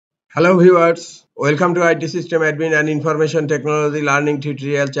Hello viewers, welcome to IT System Admin and Information Technology Learning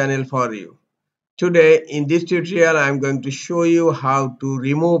Tutorial channel for you. Today in this tutorial I am going to show you how to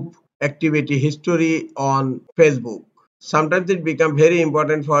remove activity history on Facebook. Sometimes it becomes very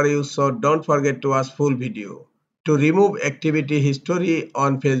important for you, so don't forget to watch full video. To remove activity history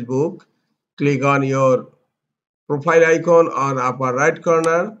on Facebook, click on your profile icon on upper right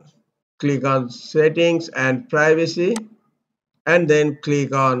corner, click on settings and privacy, and then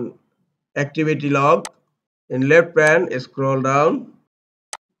click on activity log. In left pane, scroll down.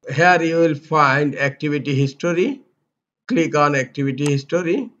 Here you will find activity history. Click on activity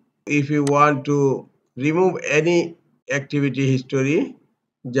history. If you want to remove any activity history,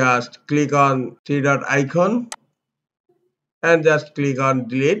 just click on three dot icon and just click on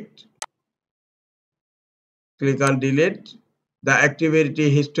delete. Click on delete. The activity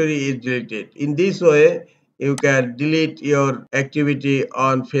history is deleted. In this way, you can delete your activity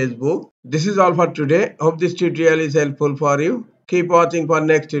on Facebook. This is all for today. Hope this tutorial is helpful for you. Keep watching for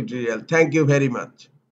next tutorial. Thank you very much.